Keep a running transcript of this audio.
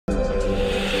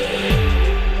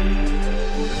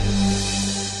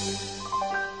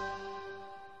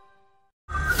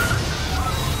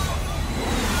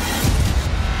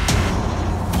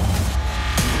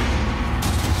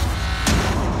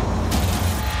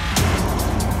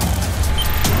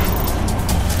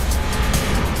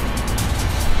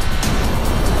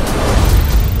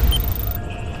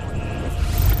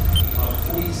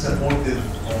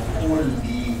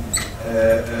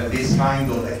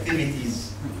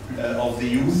of the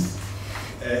youth.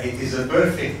 It is a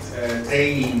perfect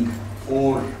training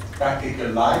for practical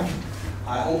life.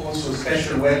 I also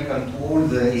special welcome to all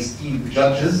the esteemed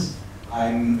judges.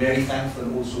 I'm very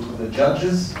thankful also to the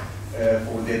judges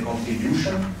for their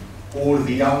contribution, all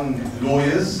the young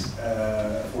lawyers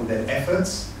for their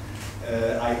efforts.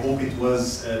 I hope it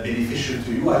was beneficial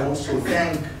to you. I also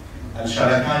thank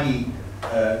Al-Shalakani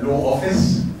Law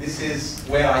Office. This is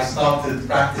where I started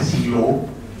practicing law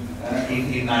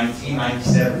in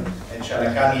 1997 at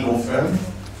Shalakani Law Firm,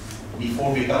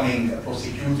 before becoming a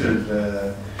prosecutor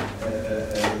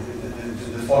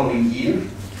the following year.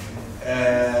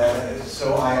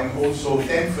 So I am also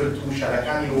thankful to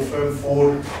Shalakani Law Firm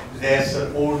for their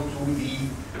support to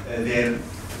their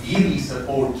yearly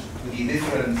support to the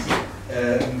different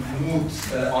Moot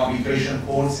arbitration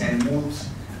courts and Moot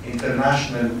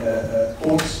international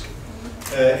courts.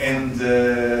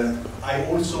 I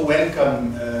also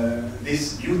welcome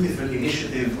this beautiful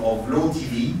initiative of Law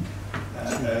TV,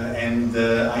 and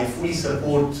I fully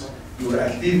support your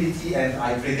activity, and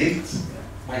I predict,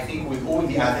 I think with all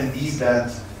the attendees,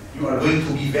 that you are going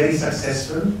to be very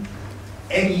successful.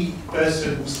 Any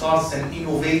person who starts an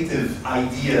innovative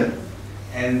idea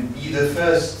and be the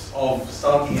first of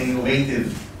starting an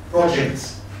innovative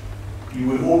project, you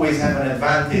will always have an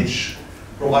advantage,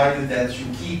 provided that you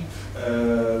keep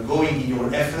going in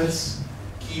your efforts,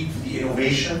 keep the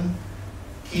innovation,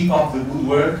 keep up the good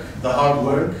work, the hard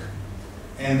work,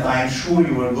 and I am sure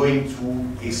you are going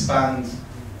to expand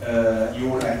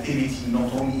your activity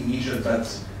not only in Egypt but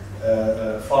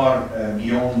far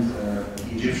beyond the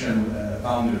Egyptian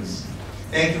boundaries.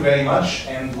 Thank you very much,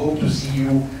 and hope to see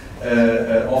you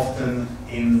often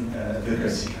in the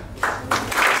Garcia.